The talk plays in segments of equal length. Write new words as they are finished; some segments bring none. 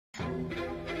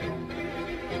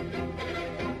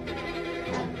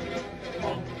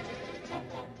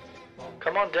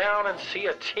Come on down and see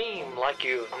a team like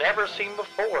you've never seen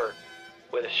before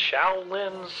with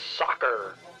Shaolin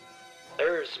Soccer.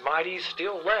 There's Mighty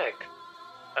Steel Leg,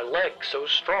 a leg so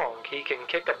strong he can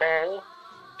kick a ball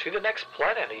to the next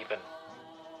planet even.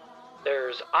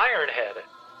 There's Ironhead,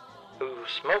 who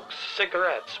smokes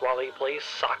cigarettes while he plays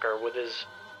soccer with his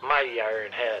mighty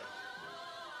iron head.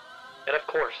 And of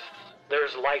course,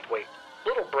 there's Lightweight,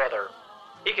 little brother.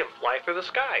 He can fly through the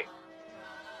sky.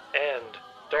 And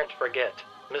don't forget,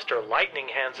 Mr. Lightning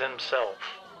Hands himself,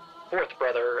 fourth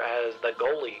brother as the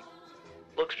goalie.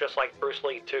 Looks just like Bruce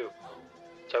Lee too.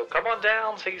 So come on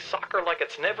down, see soccer like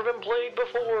it's never been played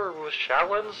before with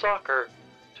Shaolin Soccer,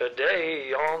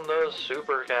 today on the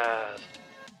SuperCaZt.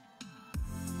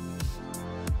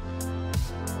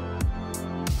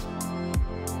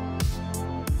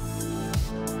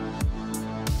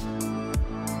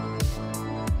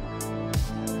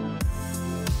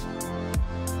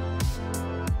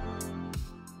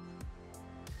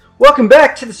 Welcome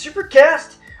back to the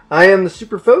SuperCaZt. I am the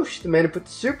SuperFosh, the man who put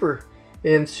the super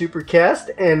in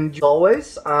SuperCaZt, and as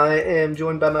always, I am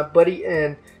joined by my buddy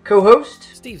and co-host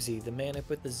Steve Z, the man who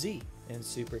put the Z in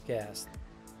SuperCaZt.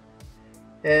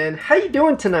 And how you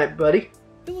doing tonight, buddy?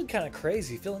 Feeling kind of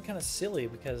crazy, feeling kind of silly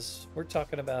because we're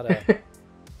talking about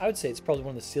I would say it's probably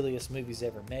one of the silliest movies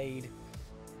ever made.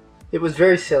 It was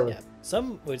very silly. Yeah,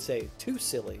 some would say too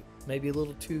silly, maybe a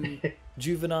little too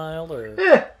juvenile, or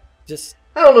just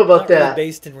I don't know about not that. really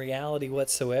based in reality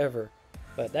whatsoever.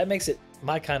 But that makes it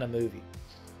my kind of movie.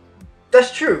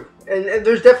 That's true, and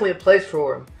there's definitely a place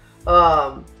for him.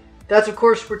 That's, of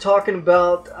course, we're talking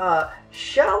about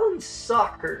Shaolin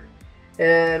Soccer,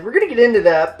 and we're going to get into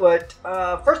that, but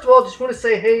first of all, just want to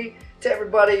say hey to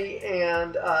everybody,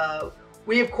 and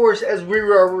we, of course, as we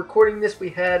were recording this, we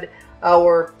had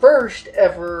our first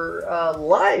ever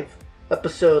live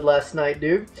episode last night,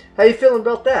 dude. How you feeling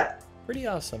about that? Pretty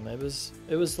awesome. It was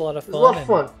a lot of fun. It was a lot of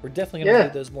fun. We're definitely going to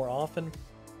do those more often.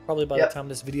 Probably by the time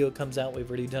this video comes out, we've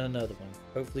already done another one.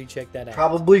 Hopefully check that out.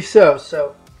 Probably so.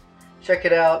 So check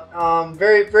it out.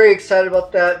 Very, very excited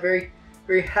about that. Very,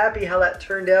 very happy how that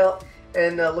turned out,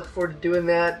 and look forward to doing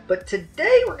that. But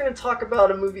today we're going to talk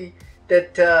about a movie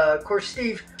that, of course,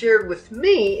 Steve shared with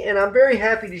me, and I'm very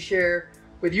happy to share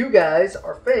with you guys,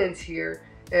 our fans here.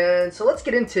 And so let's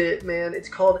get into it, man. It's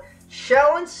called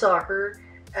Shaolin Soccer,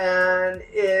 and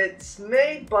it's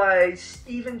made by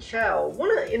Stephen Chow.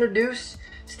 Want to introduce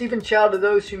Stephen Chow to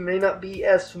those who may not be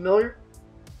as familiar?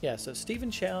 Yeah, so Stephen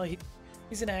Chow,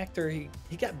 he's an actor. He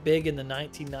got big in the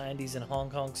 1990s in Hong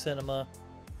Kong cinema,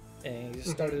 and he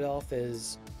just started off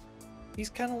as, he's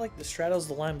kind of like straddles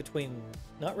the line between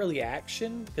not really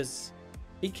action, because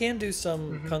he can do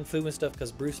some kung fu and stuff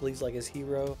because Bruce Lee's like his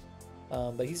hero,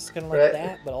 but he's kind of like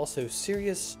that, but also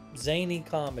serious zany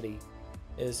comedy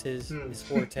is his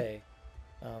forte.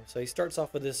 So he starts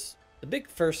off with this. The big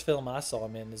first film I saw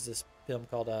him in is this film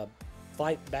called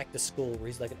Fight Back to School, where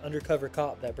he's like an undercover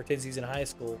cop that pretends he's in high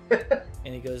school,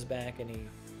 and he goes back, and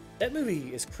that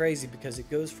movie is crazy because it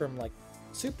goes from like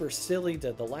super silly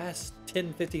to the last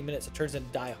 10-15 minutes it turns into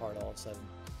Die Hard all of a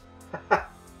sudden.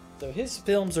 So his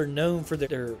films are known for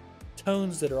their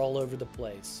tones that are all over the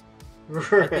place.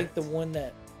 I think the one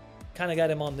that kind of got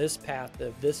him on this path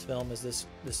of this film is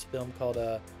this film called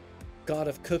God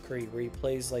of Cookery, where he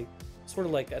plays like sort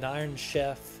of like an Iron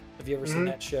Chef. Have you ever seen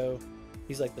that show?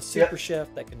 He's like the super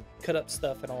chef that can cut up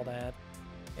stuff and all that.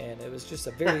 And it was just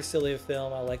a very silly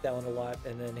film. I like that one a lot.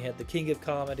 And then he had the King of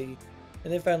Comedy,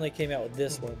 and then finally came out with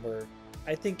this one where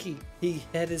I think he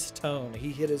hit his tone. He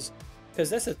hit his, because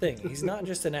that's the thing. He's not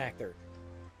just an actor.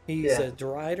 He's a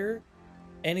writer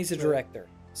and he's a director.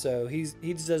 So he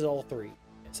does all three.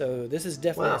 So this is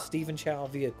definitely a Stephen Chow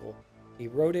vehicle. He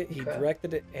wrote it, he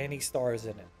directed it, and he stars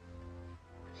in it.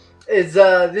 Is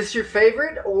this your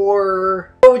favorite,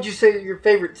 or what would you say your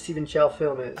favorite Stephen Chow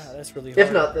film is? That's really hard.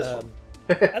 If not this one.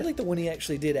 I like the one he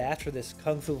actually did after this,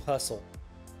 Kung Fu Hustle.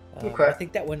 I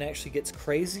think that one actually gets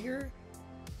crazier,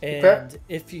 and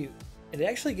it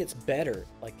actually gets better.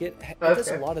 Like it does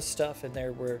a lot of stuff in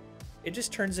there where it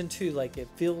just turns into like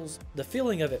the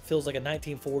feeling of it feels like a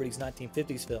 1940s,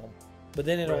 1950s film. But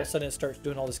then all of a sudden it starts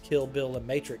doing all this Kill Bill and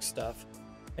Matrix stuff,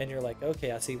 and you're like,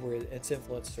 okay, I see where its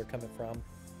influences are coming from.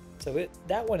 So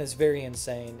that one is very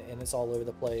insane, and it's all over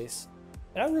the place.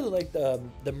 And I really like the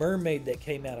Mermaid that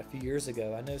came out a few years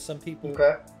ago. I know some people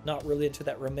not really into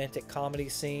that romantic comedy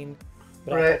scene,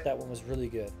 but I thought that one was really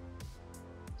good.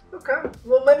 Okay,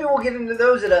 well maybe we'll get into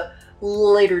those at a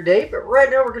later date, but right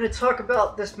now we're going to talk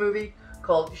about this movie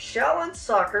called Shaolin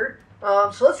Soccer,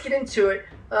 So let's get into it.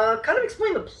 Kind of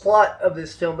explain the plot of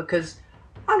this film, because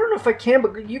I don't know if I can,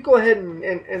 but you go ahead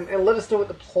and let us know what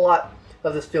the plot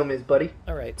of this film is, buddy.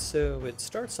 All right, so it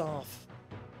starts off,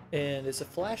 and it's a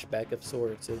flashback of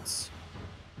sorts. It's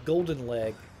Golden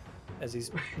Leg, as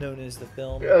he's known as the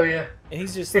film. Oh, yeah. And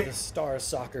he's just the star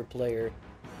soccer player,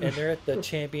 and they're at the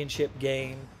championship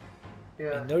game.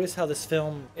 Yeah. And notice how this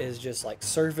film is just like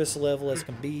surface level as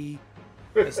can be.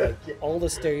 It's like all the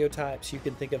stereotypes you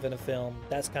can think of in a film.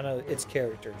 That's kind of its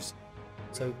characters.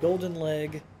 So Golden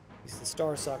Leg, he's the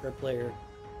star soccer player.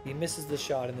 He misses the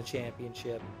shot in the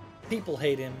championship. People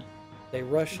hate him. They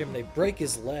rush him. They break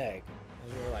his leg.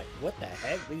 And you're like, what the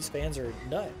heck? These fans are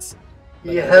nuts.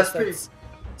 But Yeah, I guess that's pretty...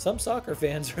 some soccer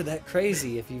fans are that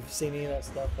crazy if you've seen any of that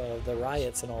stuff, the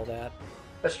riots and all that.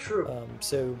 That's true.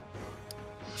 So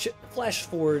flash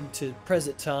forward to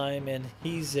present time, and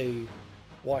he's a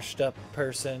washed up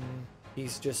person.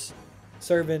 He's just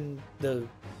serving the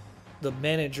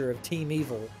manager of Team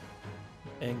Evil,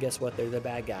 and guess what? They're the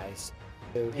bad guys.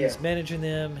 So he's managing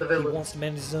them. He wants to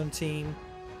manage his own team.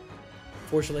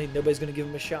 Fortunately, nobody's going to give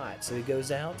him a shot, so he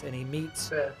goes out and he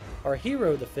meets our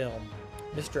hero of the film,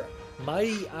 Mr.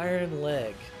 Mighty Iron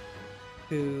Leg,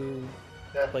 who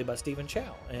played by Stephen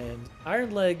Chow. And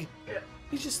Iron Leg,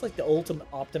 he's just like the ultimate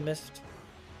optimist.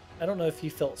 I don't know if you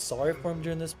felt sorry for him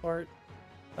during this part,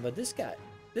 but this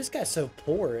guy's so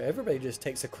poor, everybody just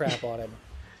takes a crap on him.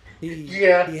 He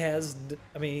has,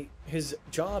 I mean, his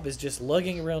job is just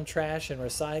lugging around trash and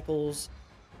recycles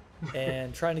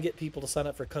and trying to get people to sign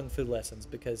up for kung fu lessons,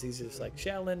 because he's just like,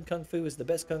 Shaolin Kung Fu is the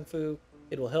best kung fu.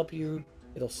 It will help you.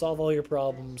 It'll solve all your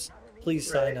problems. Please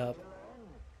sign up.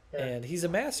 And he's a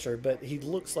master, but he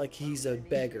looks like he's a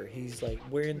beggar. He's like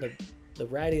wearing the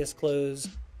rattiest clothes.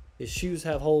 His shoes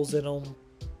have holes in them.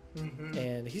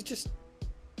 And he's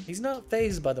not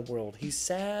fazed by the world. He's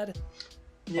sad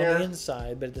on the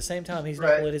inside, but at the same time, he's not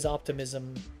going to let his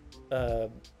optimism, or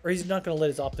he's not going to let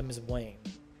his optimism wane.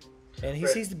 And he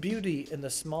sees the beauty in the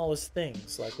smallest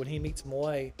things, like when he meets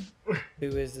Moy, who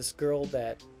is this girl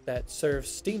that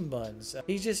serves steam buns.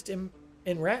 He's just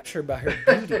enraptured by her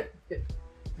beauty.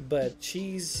 But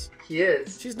she's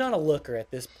not a looker at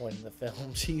this point in the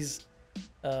film. She's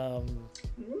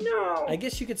I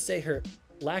guess you could say her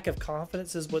lack of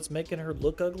confidence is what's making her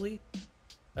look ugly.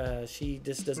 She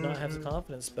just does not have the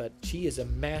confidence, but she is a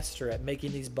master at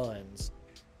making these buns.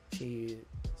 She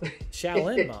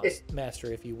Shaolin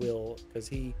master, if you will, because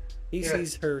he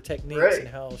sees her techniques and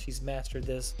how she's mastered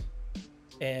this,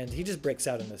 and he just breaks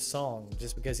out in this song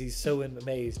just because he's so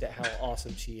amazed at how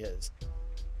awesome she is.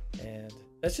 And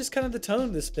that's just kind of the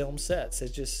tone this film sets. They're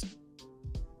just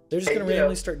going to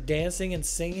randomly start dancing and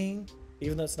singing,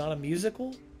 even though it's not a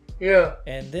musical. Yeah.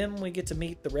 And then we get to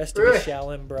meet the rest of the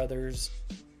Shaolin brothers,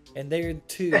 and they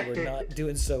too were not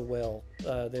doing so well.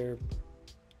 They're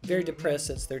very depressed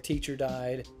since their teacher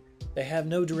died. They have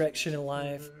no direction in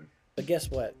life. But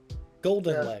guess what?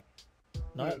 Golden Leg,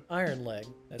 not Iron Leg,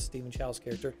 that's Stephen Chow's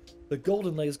character. But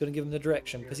Golden Leg is going to give them the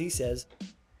direction, because he says,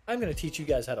 I'm going to teach you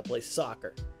guys how to play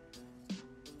soccer.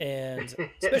 And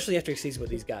especially after he sees what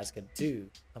these guys can do.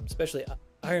 Especially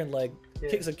Iron Leg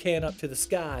kicks a can up to the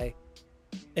sky,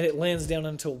 and it lands down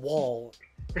into a wall.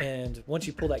 And once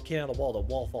you pull that can out of the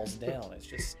wall falls down.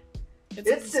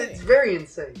 It's very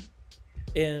insane.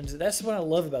 And that's what I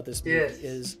love about this movie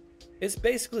is it's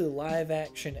basically live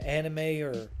action anime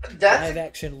or live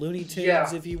action Looney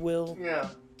Tunes, if you will. Yeah.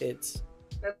 It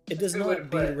does not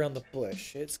beat around the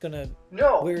bush. It's gonna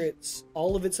wear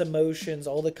all of its emotions,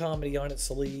 all the comedy on its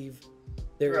sleeve.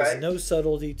 There is no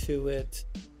subtlety to it.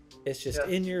 It's just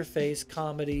in your face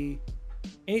comedy.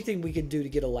 Anything we can do to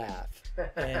get a laugh,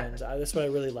 and that's what I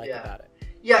really like about it.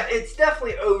 Yeah, it's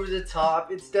definitely over the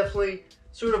top. It's definitely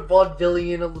sort of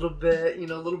vaudevillian a little bit,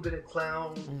 a little bit of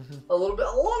clown, a little bit,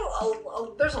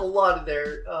 there's a lot of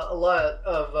there,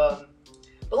 but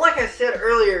like I said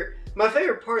earlier, my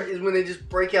favorite part is when they just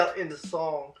break out into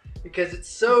song, because it's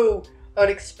so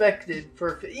unexpected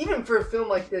even for a film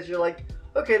like this. You're like,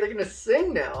 okay, they're gonna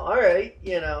sing now, all right,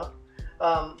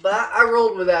 but I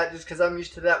rolled with that just because I'm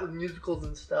used to that with musicals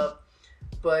and stuff.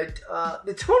 But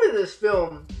the tone of this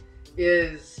film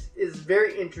is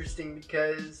very interesting,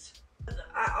 because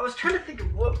I was trying to think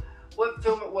of what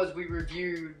film it was we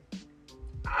reviewed.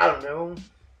 I don't know.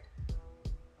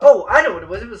 Oh, I know what it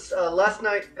was. It was Last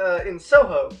Night in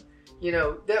Soho.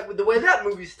 That the way that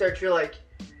movie starts, you're like,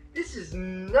 this is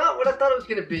not what I thought it was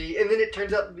going to be, and then it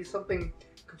turns out to be something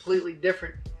completely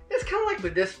different. It's kind of like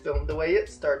with this film, the way it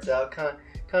starts out, kind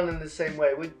of in the same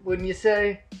way. Wouldn't you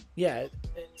say? Yeah,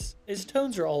 his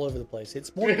tones are all over the place.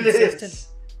 It's more consistent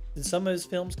than some of his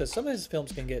films, because some of his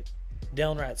films can get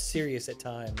downright serious at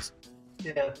times.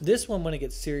 Yeah. This one, when it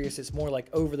gets serious, it's more like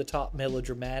over the top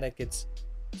melodramatic. It's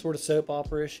sort of soap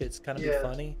opera-ish. It's kind of be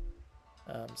funny.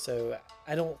 So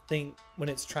I don't think when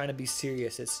it's trying to be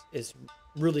serious, it's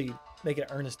really making an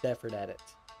earnest effort at it.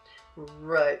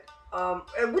 Right.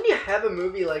 And when you have a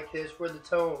movie like this where the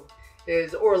tone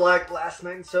is, or like Last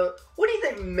Night, so what do you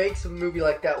think makes a movie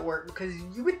like that work? Because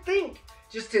you would think,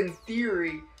 just in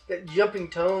theory, that jumping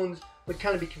tones would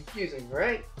kind of be confusing,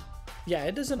 right? Yeah,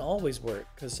 it doesn't always work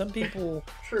because some people,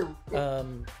 True.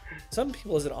 some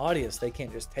people as an audience, they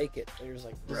can't just take it. They're just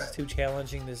like, this is Right. too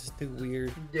challenging. This is too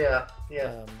weird. Yeah.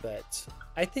 But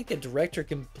I think a director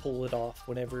can pull it off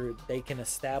whenever they can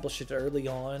establish it early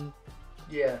on.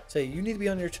 Yeah. Say, you need to be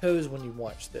on your toes when you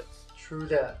watch this. True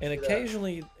that. And true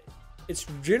occasionally, it's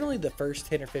generally the first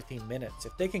 10 or 15 minutes.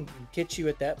 If they can get you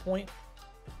at that point,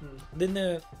 then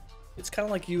it's kind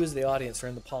of like you as the audience are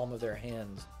in the palm of their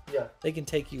hands. Yeah. They can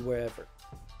take you wherever.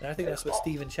 And I think that's what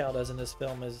Stephen Chow does in this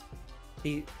film is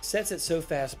he sets it so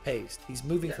fast paced. He's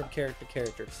moving from character to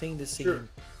character, scene to scene,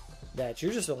 that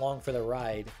you're just along for the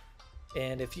ride.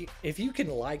 And if you can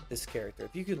like this character,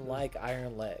 if you can like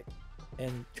Iron Leg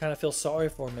and kind of feel sorry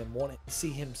for him and want to see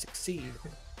him succeed,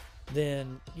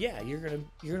 then yeah, you're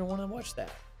gonna want to watch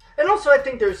that. And also, I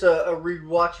think there's a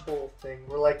rewatchable thing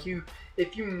where, like,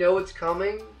 if you know it's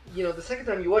coming, the second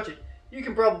time you watch it, you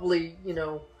can probably,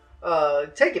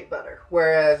 take it better.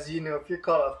 Whereas, if you're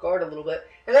caught off guard a little bit,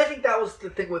 and I think that was the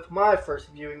thing with my first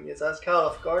viewing is I was caught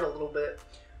off guard a little bit,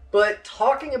 but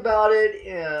talking about it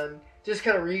and just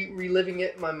kind of reliving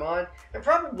it in my mind, and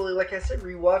probably, like I said,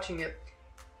 rewatching it,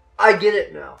 I get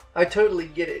it now. I totally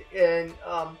get it, and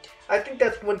I think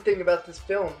that's one thing about this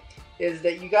film is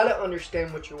that you got to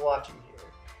understand what you're watching here,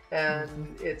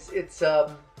 and it's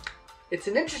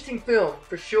an interesting film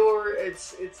for sure.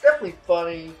 It's definitely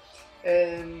funny,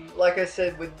 and like I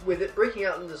said, with it breaking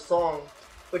out into song,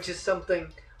 which is something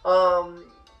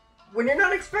when you're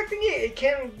not expecting it, it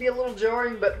can be a little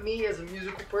jarring. But me as a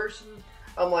musical person,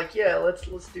 I'm like, yeah, let's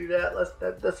do that.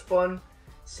 That's fun.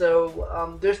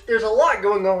 So there's a lot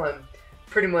going on,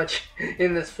 pretty much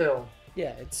in this film.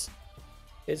 Yeah,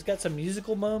 it's got some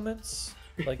musical moments,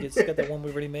 like it's got that one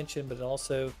we already mentioned, but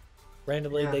also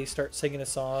randomly they start singing a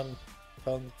song,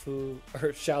 Kung Fu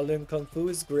or Shaolin Kung Fu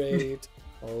is great.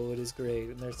 Oh, it is great,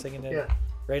 and they're singing a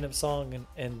random song,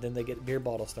 and then they get beer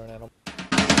bottles thrown at them.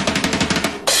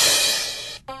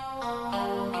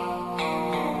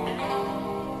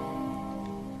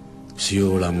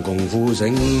 Shaolin 功夫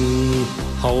醒，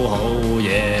好好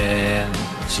嘢。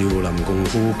少林功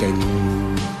夫勁，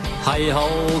係好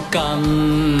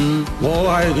勁。我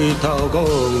係鐵頭功，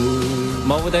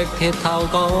冇敵鐵頭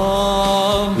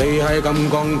功。你係金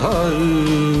剛腿，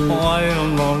我係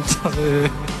金剛腿。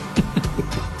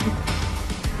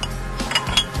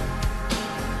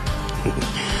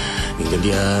認真啲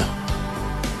啊！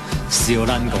少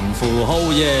林功夫好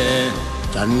嘢，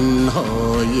真好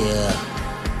嘢。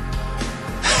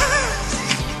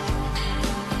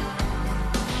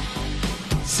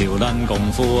少林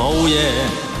功夫好嘢，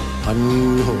很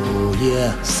好嘢。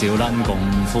少林功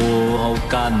夫好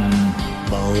緊，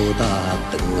冇得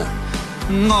頂啊！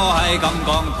我係金剛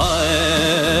腿，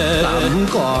金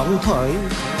剛腿。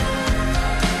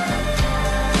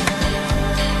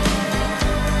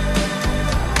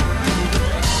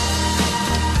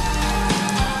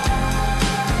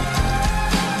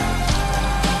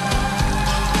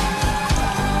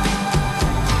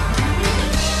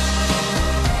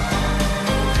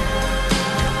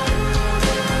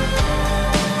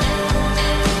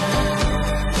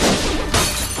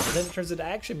Turns into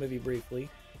action movie briefly,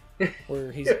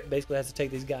 where he basically has to take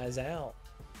these guys out,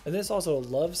 and this also a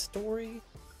love story.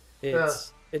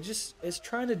 It's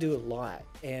trying to do a lot,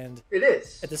 and it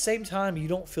is at the same time you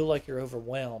don't feel like you're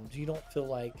overwhelmed. You don't feel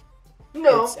like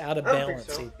it's out of I don't balance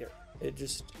think so. either. It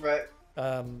just right.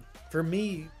 For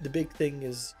me, the big thing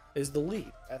is the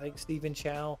lead. I think Stephen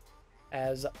Chow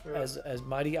as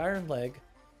Mighty Iron Leg,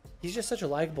 he's just such a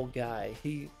likable guy.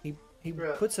 He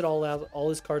puts it all out, all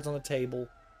his cards on the table.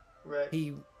 Right.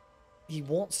 He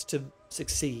wants to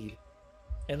succeed,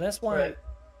 and that's why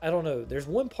I don't know. There's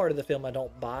one part of the film I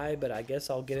don't buy, but I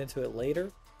guess I'll get into it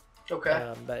later.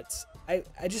 Okay. But I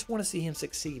just want to see him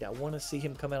succeed. I want to see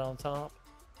him come out on top.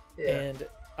 Yeah. And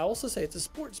I also say it's a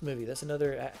sports movie. That's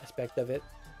another aspect of it.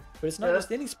 But it's not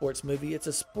just any sports movie. It's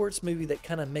a sports movie that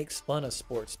kind of makes fun of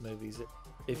sports movies,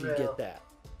 if you get that.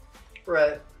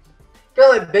 Right.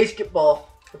 Kind of like basketball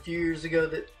a few years ago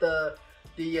that the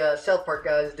South Park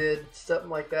guys did, something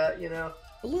like that,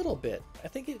 A little bit. I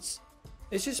think it's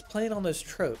just playing on those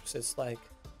tropes. It's like,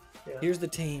 here's the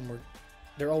team where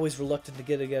they're always reluctant to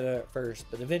get together at first,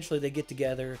 but eventually they get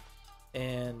together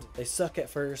and they suck at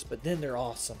first, but then they're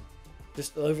awesome,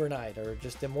 just overnight or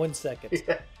just in 1 second,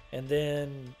 Yeah. and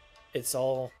then it's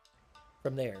all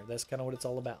from there. That's kind of what it's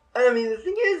all about. I mean, the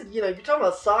thing is, you're talking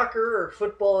about soccer or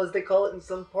football, as they call it in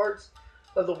some parts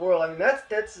of the world. I mean, that's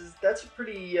a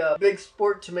pretty big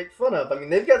sport to make fun of. I mean,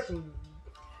 they've got some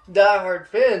diehard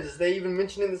fans, as they even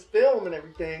mention in this film and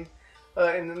everything,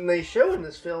 and then they show in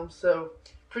this film. So,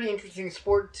 pretty interesting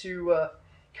sport to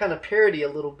kind of parody a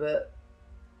little bit.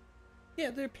 Yeah,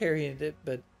 they're parodying it,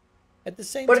 but at the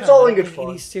same But time, it's all I in don't good think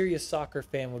any fun. serious soccer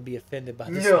fan would be offended by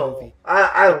this No, movie.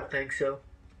 I don't think so.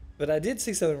 But I did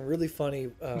see something really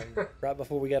funny right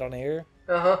before we got on air.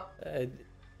 Uh-huh.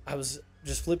 I was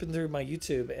just flipping through my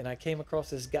YouTube, and I came across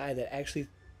this guy that actually,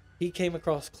 he came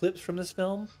across clips from this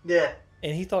film, Yeah.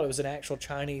 and he thought it was an actual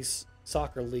Chinese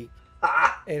soccer league.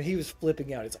 Ah, And he was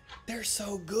flipping out. He's like, they're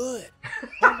so good.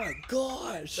 Oh my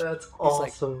gosh. that's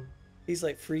awesome. He's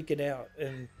like freaking out.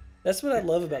 And that's what I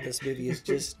love about this movie is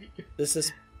just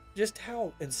just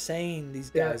how insane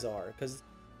these guys are. Because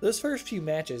those first few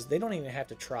matches, they don't even have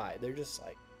to try. They're just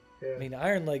like, Yeah. I mean,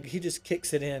 Iron Leg, he just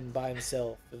kicks it in by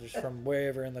himself, just from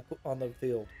wherever on the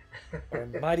field. Or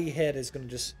Mighty Head is going to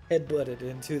just headbutt it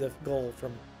into the goal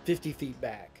from 50 feet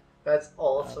back. That's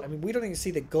awesome. I mean, we don't even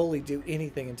see the goalie do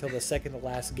anything until the second to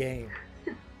last game.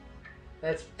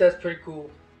 That's pretty cool.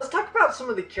 Let's talk about some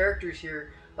of the characters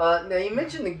here. Now, you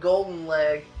mentioned the Golden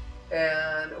Leg,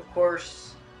 and of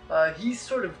course, he's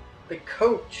sort of the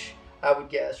coach, I would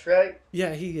guess, right?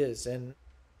 Yeah, he is, and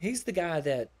he's the guy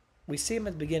that we see him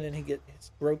at the beginning. He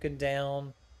gets broken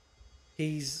down.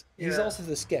 He's also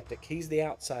the skeptic. He's the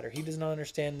outsider. He does not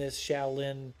understand this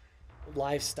Shaolin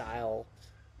lifestyle.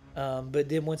 But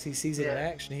then once he sees it in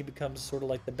action, he becomes sort of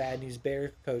like the Bad News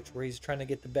Bears coach, where he's trying to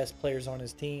get the best players on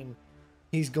his team.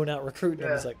 He's going out recruiting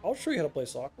them. He's like, I'll show you how to play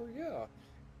soccer.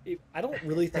 Yeah. I don't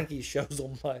really think he shows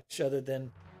them much other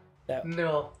than that.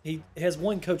 No. He has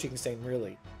one coaching scene,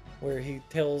 really, where he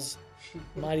tells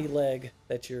Mighty Leg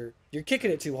that you're kicking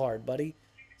it too hard, buddy.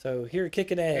 So here,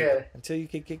 kick an egg. Yeah. Until you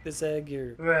can kick this egg,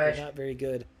 you're not very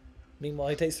good. Meanwhile,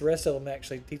 he takes the rest of them,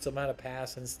 actually teach them how to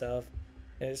pass and stuff.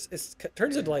 And it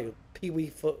turns into like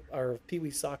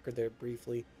Pee-wee soccer there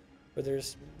briefly, where they're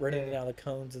just running it out of the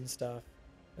cones and stuff.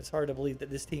 It's hard to believe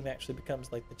that this team actually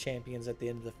becomes like the champions at the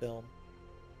end of the film.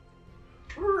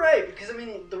 Right, because I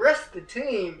mean, the rest of the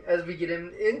team, as we get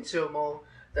into them all,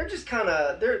 they're just kind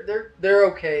of they're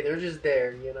okay. They're just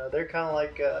there, They're kind of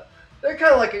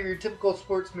like your typical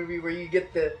sports movie where you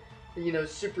get the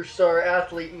superstar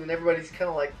athlete, and then everybody's kind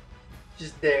of like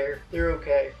just there. They're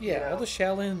okay. Yeah, all the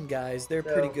Shaolin guys, they're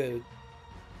pretty good,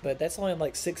 but that's only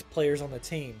like 6 players on the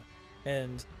team,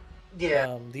 and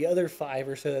the other 5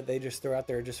 or so that they just throw out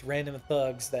there are just random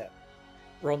thugs that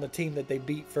were on the team that they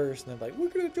beat first, and they're like, "We're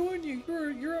gonna join you.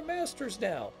 You're a masters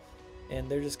now," and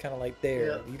they're just kind of like there.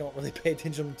 Yeah. You don't really pay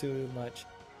attention to too much,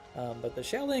 but the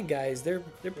Shaolin guys, they're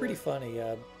pretty funny.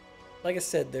 Like I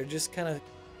said, they're just kind of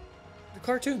the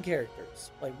cartoon characters.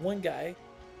 Like one guy.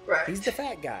 Right. He's the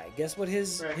fat guy. Guess what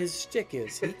his shtick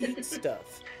is? He eats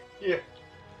stuff. Yeah.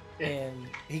 And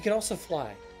he can also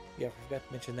fly. Yeah, I forgot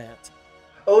to mention that.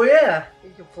 Oh yeah, he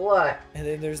can fly. And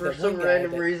then there's For that some one guy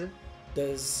random that reason.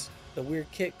 does the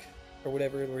weird kick or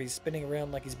whatever, where he's spinning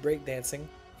around like he's breakdancing.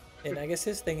 And I guess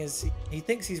his thing is he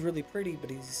thinks he's really pretty, but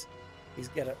he's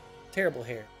got a terrible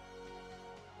hair.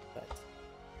 But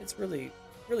it's really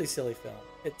silly film.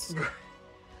 It's.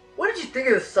 What did you think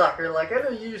of the soccer? Like, I know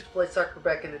you used to play soccer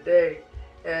back in the day,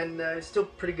 and you're still a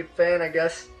pretty good fan, I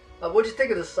guess. What did you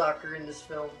think of the soccer in this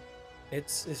film?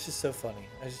 It's just so funny.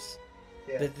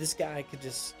 That this guy could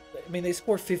just. I mean, they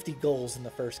scored 50 goals in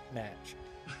the first match.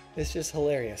 It's just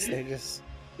hilarious. They just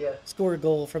score a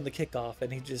goal from the kickoff,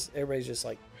 and everybody's just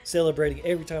like celebrating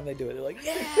every time they do it. They're like,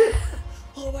 yeah!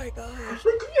 Oh my gosh!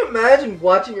 Like, can you imagine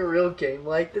watching a real game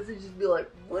like this and just be like,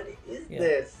 what is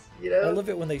this? I love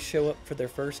it when they show up for their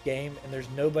first game and there's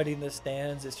nobody in the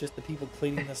stands. It's just the people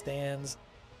cleaning the stands.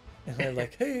 And they're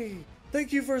like, hey,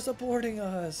 thank you for supporting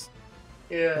us.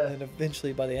 Yeah. And then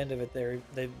eventually by the end of it,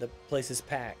 the place is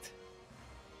packed.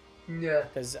 Yeah.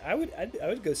 Because I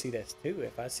would go see this too.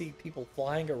 If I see people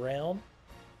flying around.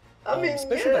 I mean,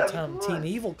 especially by the time Team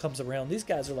Evil comes around, these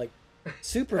guys are like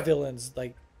super villains.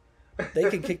 Like, they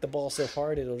can kick the ball so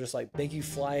hard it'll just like make you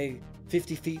fly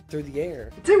 50 feet through the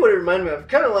air. I'll tell you what it reminded me of. It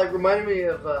kind of like reminded me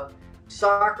of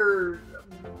soccer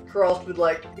crossed with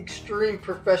like extreme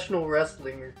professional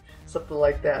wrestling or something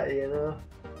like that,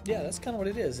 Yeah, that's kind of what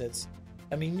it is.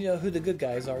 I mean, you know who the good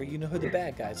guys are. You know who the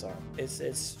bad guys are.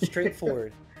 It's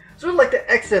straightforward. Sort of like the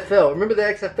XFL. Remember the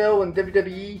XFL when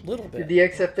WWE Little bit. did the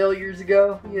XFL years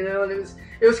ago? And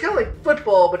it was kind of like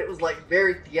football, but it was like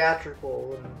very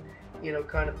theatrical.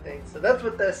 kind of thing. So that's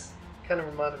what this kind of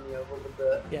reminded me of a little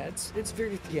bit. Yeah, it's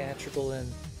very theatrical,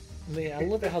 and I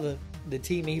love how the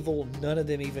Team Evil, none of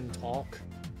them even talk.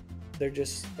 They're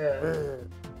just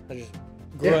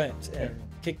grunt and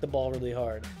kick the ball really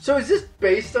hard. So is this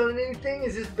based on anything?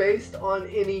 Is this based on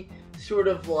any sort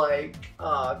of like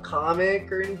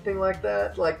comic or anything like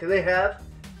that? Like, do they have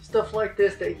stuff like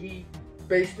this that he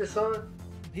based this on?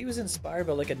 He was inspired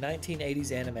by like a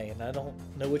 1980s anime, and I don't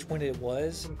know which one it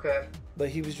was. Okay. But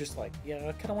he was just like, yeah,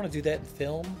 I kind of want to do that in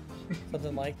film,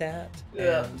 something like that.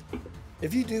 Yeah. And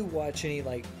if you do watch any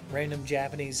like random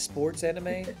Japanese sports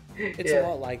anime, it's a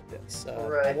lot like this.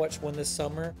 I watched one this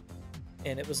summer,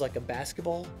 and it was like a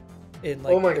basketball, and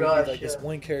like oh my gosh, this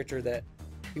one character that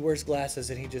he wears glasses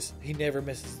and he never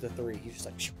misses the three. He's just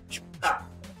like, shoo, shoo, shoo.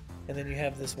 And then you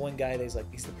have this one guy that's like,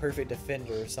 he's the perfect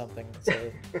defender or something.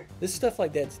 So this stuff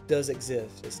like that does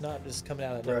exist. It's not just coming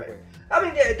out of nowhere. I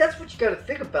mean, that's what you got to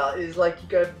think about. Is like you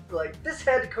got like this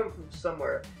had to come from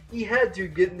somewhere. He had to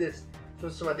get this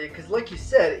from somebody because, like you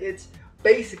said, it's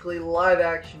basically live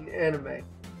action anime.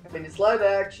 I mean, it's live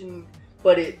action,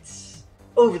 but it's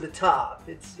over the top.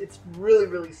 It's really,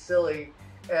 really silly,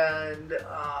 and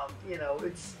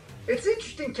it's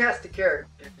interesting cast of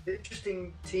characters,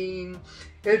 interesting team,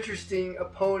 interesting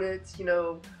opponents. You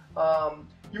know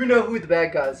who the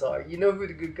bad guys are. You know who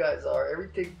the good guys are.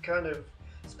 Everything kind of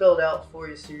spelled out for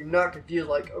you, so you're not confused.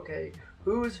 Like, okay,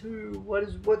 who is who?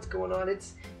 What's going on?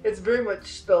 It's very much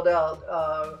spelled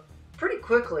out pretty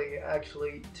quickly,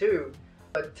 actually, too.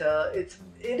 But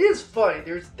it is funny.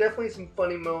 There's definitely some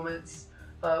funny moments.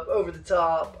 Over the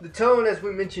top. The tone, as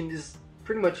we mentioned, is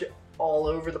pretty much all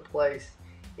over the place.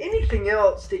 Anything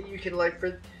else that you can like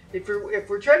if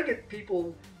we're trying to get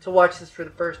people to watch this for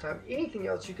the first time? Anything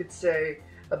else you could say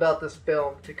about this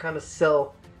film to kind of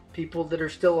sell people that are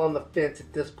still on the fence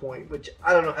at this point? Which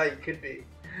I don't know how you could be.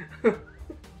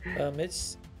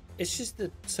 It's just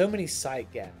so many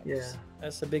sight gaps. Yeah,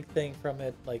 that's the big thing from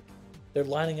it. Like, they're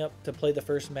lining up to play the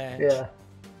first match. Yeah,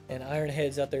 and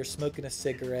Ironhead's out there smoking a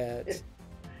cigarette.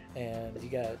 And you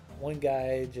got one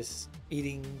guy just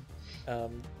eating.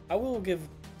 I will give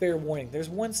fair warning. There's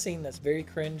one scene that's very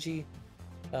cringy,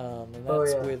 and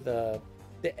that's with the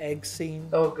egg scene.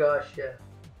 Oh gosh, yeah.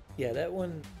 Yeah, that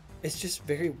one. It's just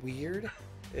very weird.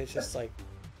 It's just like,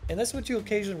 and that's what you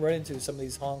occasionally run into some of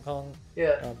these Hong Kong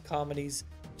comedies.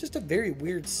 Just a very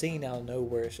weird scene out of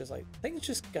nowhere. It's just like things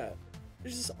it's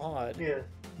just odd. Yeah.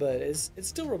 But it's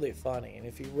still really funny, and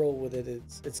if you roll with it,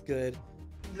 it's good.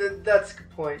 That's a good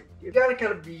point. You gotta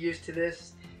kind of be used to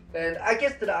this, and I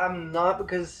guess that I'm not,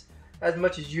 because as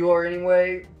much as you are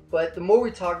anyway. But the more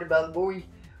we talked about it, the more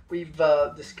we've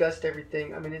discussed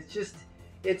everything. I mean,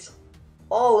 it's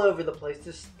all over the place.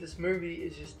 This movie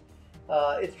is just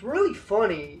it's really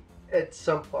funny at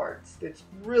some parts. It's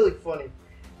really funny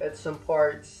at some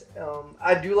parts.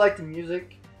 I do like the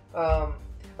music. I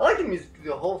like the music through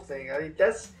the whole thing. I mean,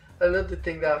 that's another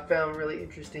thing that I found really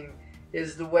interesting,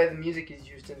 is the way the music is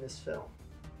used in this film.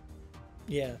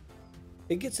 Yeah.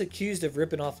 It gets accused of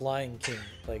ripping off Lion King.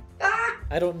 Like,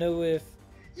 I don't know if...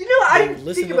 I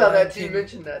didn't think about that until you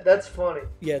mentioned that. That's funny.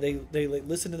 Yeah, they like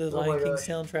listen to the Lion King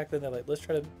soundtrack, then they're like, let's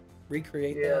try to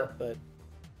recreate that. But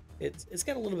it's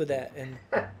got a little bit of that. And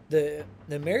the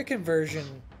American version,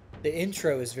 the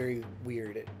intro is very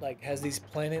weird. It like has these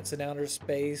planets in outer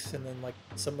space, and then like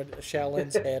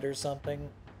Shaolin's head or something.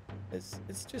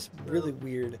 It's just really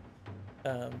weird.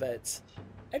 But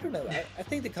I don't know. I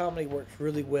think the comedy works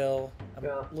really well. I'm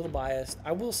a little biased.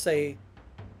 I will say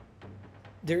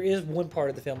there is one part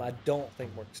of the film I don't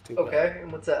think works too well. Okay,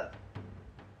 and what's that?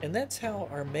 And that's how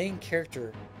our main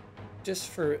character, it's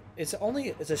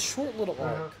a short little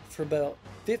arc for about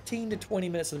 15 to 20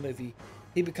 minutes of the movie,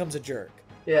 he becomes a jerk.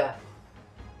 Yeah.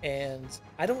 And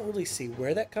I don't really see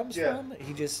where that comes from.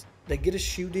 They get a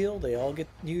shoe deal. They all get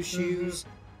new shoes.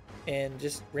 And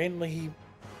just randomly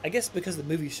I guess because the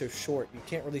movie's so short, you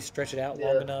can't really stretch it out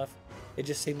long enough. It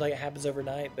just seemed like it happens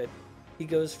overnight. But he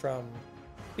goes from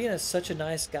being such a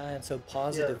nice guy and so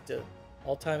positive to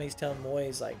all the time he's telling Moy,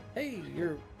 he's like, hey,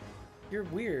 you're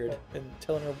weird. And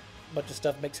telling her a bunch of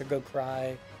stuff makes her go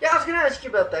cry. Yeah, I was going to ask you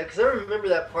about that, because I remember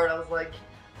that part. I was like,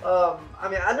 I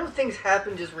mean, I know things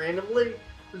happen just randomly,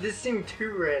 but this seemed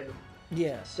too random.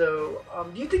 Yeah. So,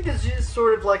 do you think this is just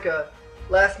sort of like a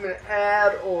last-minute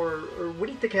ad, or what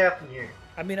do you think happened here?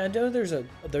 I mean, I know there's a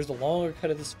longer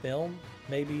cut of this film.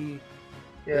 Maybe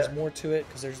there's more to it,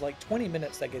 because there's like 20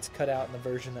 minutes that gets cut out in the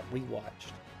version that we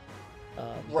watched.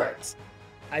 Right.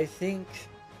 I think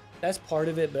that's part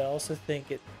of it, but I also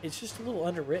think it's just a little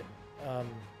underwritten.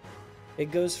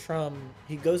 It goes from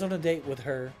he goes on a date with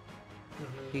her.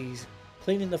 He's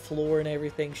cleaning the floor and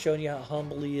everything, showing you how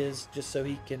humble he is, just so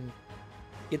he can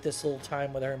get this little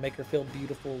time with her and make her feel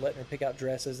beautiful, letting her pick out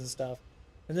dresses and stuff.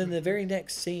 And then the very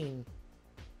next scene,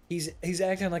 he's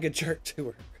acting like a jerk to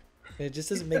her. And it just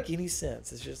doesn't make any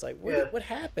sense. It's just like, what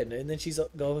happened? And then she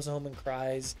goes home and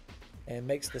cries and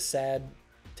makes the sad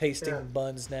tasting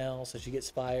buns now, so she gets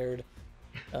fired.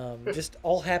 Just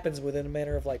all happens within a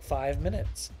matter of like 5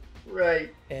 minutes.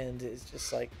 Right. And it's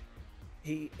just like,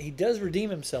 he does redeem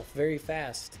himself very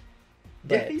fast.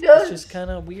 But yeah, he does. It's just kind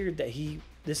of weird that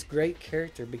this great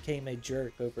character became a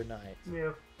jerk overnight.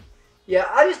 Yeah. Yeah,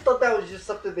 I just thought that was just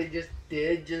something they just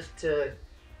did just to,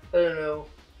 I don't know.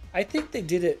 I think they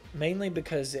did it mainly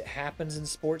because it happens in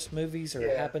sports movies, or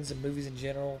it happens in movies in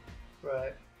general.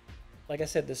 Right. Like I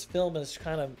said, this film is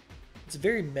it's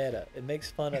very meta. It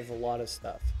makes fun of a lot of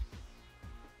stuff.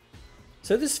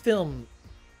 So this film,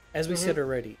 as we said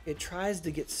already, it tries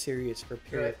to get serious for a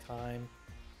period of time.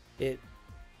 It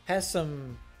has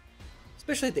some,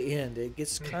 especially at the end, it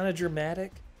gets kind of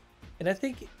dramatic. And I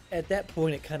think at that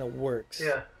point it kind of works.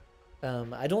 Yeah.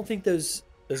 I don't think those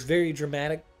very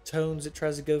dramatic tones it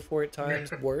tries to go for at times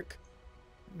work.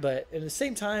 But at the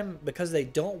same time, because they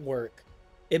don't work,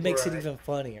 it makes it even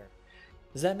funnier.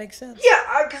 Does that make sense?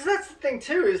 Yeah, because that's the thing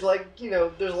too, is like,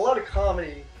 there's a lot of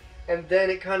comedy, and then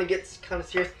it kind of gets kind of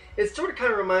serious. It sort of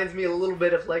kind of reminds me a little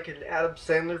bit of like an Adam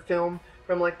Sandler film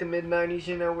from like the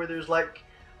mid-90s, where there's like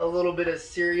a little bit of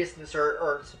seriousness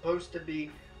or supposed to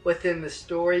be within the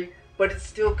story, but it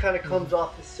still kind of comes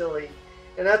off as silly.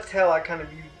 And that's how I kind of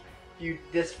viewed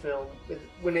this film,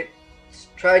 when it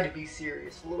tried to be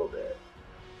serious a little bit.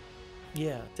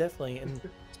 Yeah, definitely. And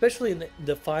especially in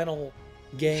the final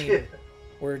game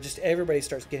where just everybody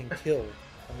starts getting killed.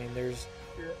 I mean, there's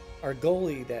our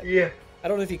goalie that... Yeah. I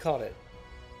don't know if you caught it.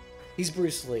 He's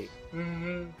Bruce Lee.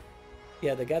 Mm-hmm.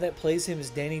 Yeah, the guy that plays him is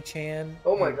Danny Chan.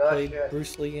 Oh my gosh, played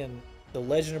Bruce Lee in The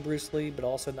Legend of Bruce Lee, but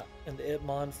also in the Ip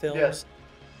Man films.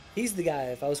 Yeah. He's the guy,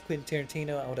 if I was Quentin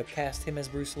Tarantino, I would have cast him as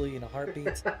Bruce Lee in a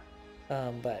heartbeat.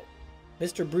 But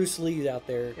Mr. Bruce Lee's out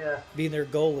there being their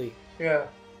goalie. Yeah.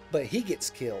 But he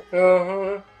gets killed.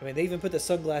 Uh-huh. I mean, they even put the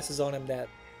sunglasses on him that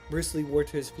Bruce Lee wore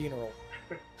to his funeral.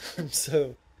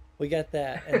 So we got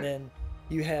that. And then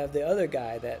you have the other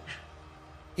guy that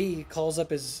he calls up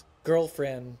his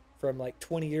girlfriend from like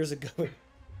 20 years ago,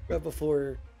 right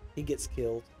before he gets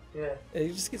killed. Yeah. And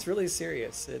it just gets really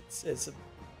serious. It's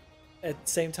at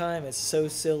the same time, it's so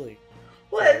silly.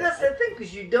 Well, and that's the thing,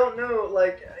 because you don't know,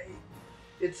 like,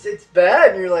 it's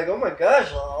bad, and you're like, oh my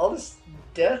gosh, all this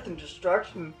death and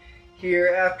destruction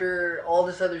here after all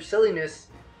this other silliness.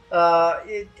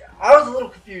 I was a little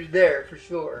confused there, for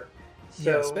sure.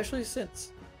 So, yeah, especially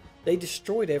since they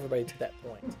destroyed everybody to that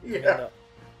point. Yeah. I mean,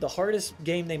 the hardest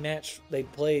game they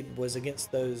played was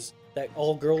against that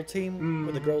all-girl team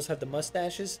where the girls have the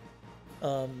mustaches.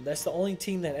 That's the only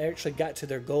team that actually got to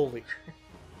their goalie.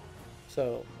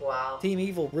 So wow. Team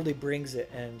Evil really brings it,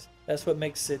 and that's what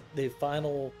makes it the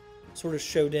final sort of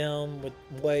showdown with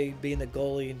Wei being the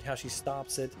goalie and how she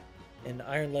stops it, and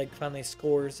Iron Leg finally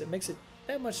scores. It makes it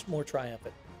that much more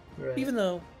triumphant. Right. Even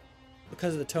though,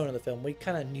 because of the tone of the film, we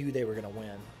kind of knew they were going to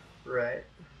win. Right.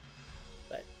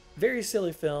 But very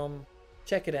silly film.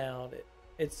 Check it out.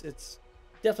 It's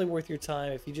definitely worth your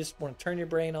time if you just want to turn your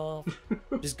brain off.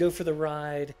 Just go for the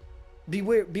ride.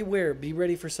 Beware. Be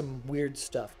ready for some weird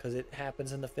stuff, because it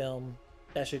happens in the film.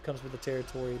 That shit comes with the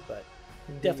territory, but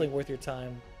definitely worth your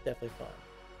time. Definitely fun.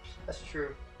 That's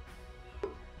true.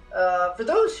 For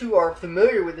those who are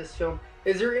familiar with this film,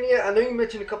 is there any? I know you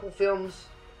mentioned a couple films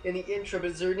in the intro,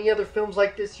 but is there any other films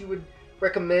like this you would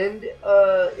recommend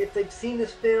if they've seen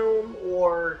this film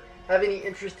or have any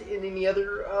interest in any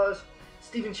other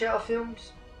Stephen Chow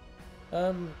films?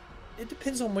 It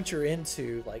depends on what you're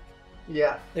into. Like,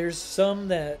 yeah, there's some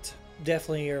that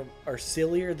definitely are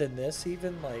sillier than this.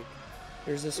 Even like,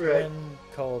 there's this one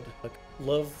called like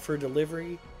Love for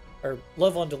Delivery, or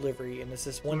Love on Delivery, and it's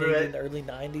this one that in the early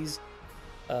 '90s.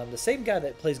 The same guy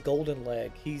that plays Golden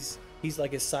Leg, he's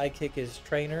like his sidekick, his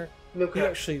trainer. Okay. He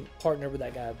actually partnered with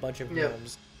that guy a bunch of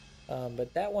films.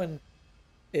 But that one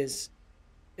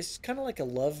it's kind of like a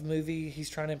love movie. He's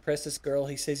trying to impress this girl.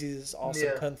 He says he's this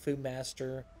awesome kung fu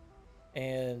master,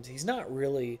 and he's not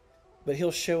really, but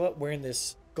he'll show up wearing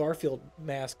this Garfield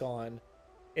mask on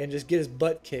and just get his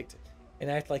butt kicked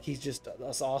and act like he's just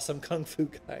this awesome kung fu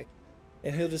guy.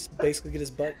 And he'll just basically get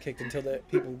his butt kicked until the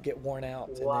people get worn out,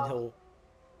 and then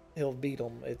he'll beat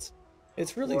them.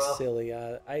 It's really silly.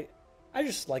 I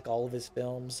just like all of his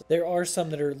films. There are some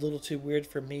that are a little too weird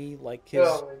for me, like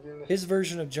his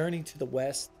version of Journey to the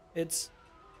West. It's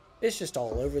just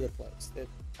all over the place.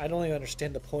 I don't even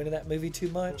understand the point of that movie too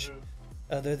much.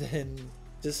 other than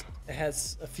just it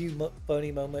has a few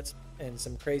funny moments and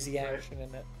some crazy action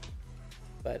in it.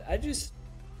 But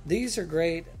these are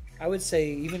great. I would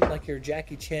say even like your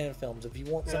Jackie Chan films, if you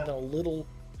want something a little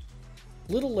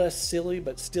less silly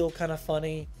but still kind of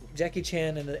funny. Jackie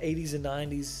Chan in the 80s and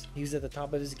 90s, he's at the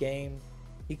top of his game.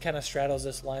 He kind of straddles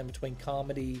this line between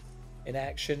comedy and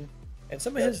action. And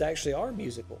some of his actually are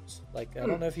musicals. Like, I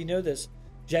don't know if you know this,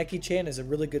 Jackie Chan is a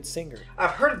really good singer.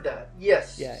 I've heard that,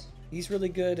 yes. Yeah, he's really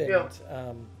good.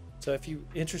 And so if you're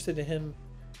interested in him,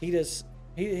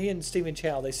 he and Stephen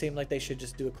Chow, they seem like they should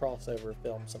just do a crossover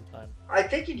film sometime. I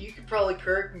think you could probably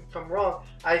correct me if I'm wrong.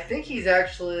 I think he's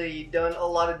actually done a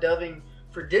lot of dubbing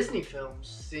for Disney films,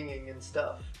 singing and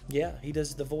stuff. Yeah, he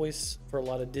does the voice for a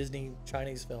lot of Disney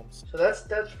Chinese films. So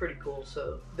that's pretty cool.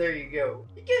 So there you go.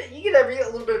 You get a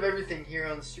little bit of everything here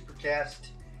on the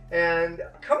SuperCaZt. And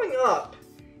coming up,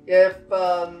 if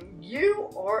you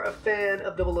are a fan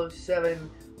of 007,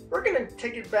 we're going to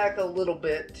take it back a little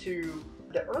bit to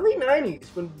the early 90s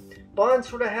when Bond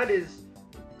sort of had his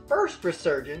first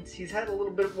resurgence. He's had a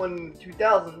little bit of one in the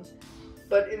 2000s.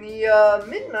 But in the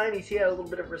mid-90s, he had a little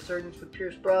bit of resurgence with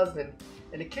Pierce Brosnan.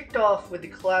 And it kicked off with the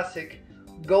classic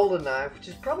GoldenEye, which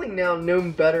is probably now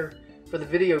known better for the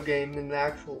video game than the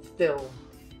actual film.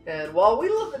 And while we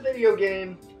love the video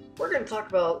game, we're going to talk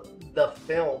about the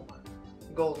film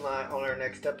GoldenEye on our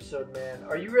next episode, man.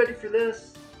 Are you ready for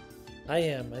this? I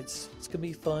am. It's going to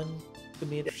be fun. It's going to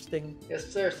be interesting. Yes,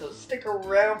 sir. So stick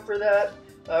around for that.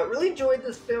 Really enjoyed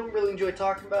this film. Really enjoyed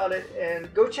talking about it.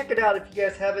 And go check it out if you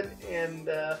guys haven't. And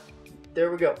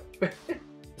there we go. This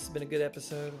has been a good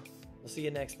episode. We'll see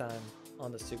you next time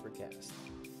on the SuperCaZt.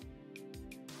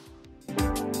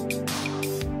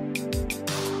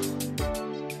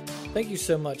 Thank you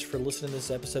so much for listening to this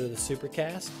episode of the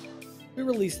SuperCaZt. We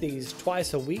release these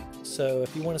twice a week, so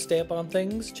if you want to stay up on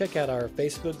things, check out our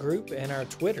Facebook group and our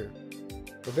Twitter.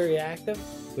 We're very active.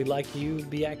 We'd like you to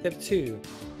be active too.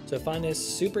 So find us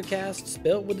SuperCaZt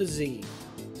spelled with a Z.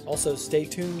 Also stay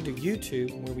tuned to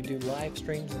YouTube where we do live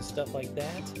streams and stuff like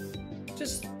that.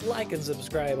 Just like and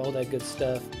subscribe, all that good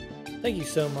stuff. Thank you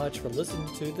so much for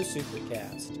listening to the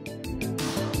SuperCaZt.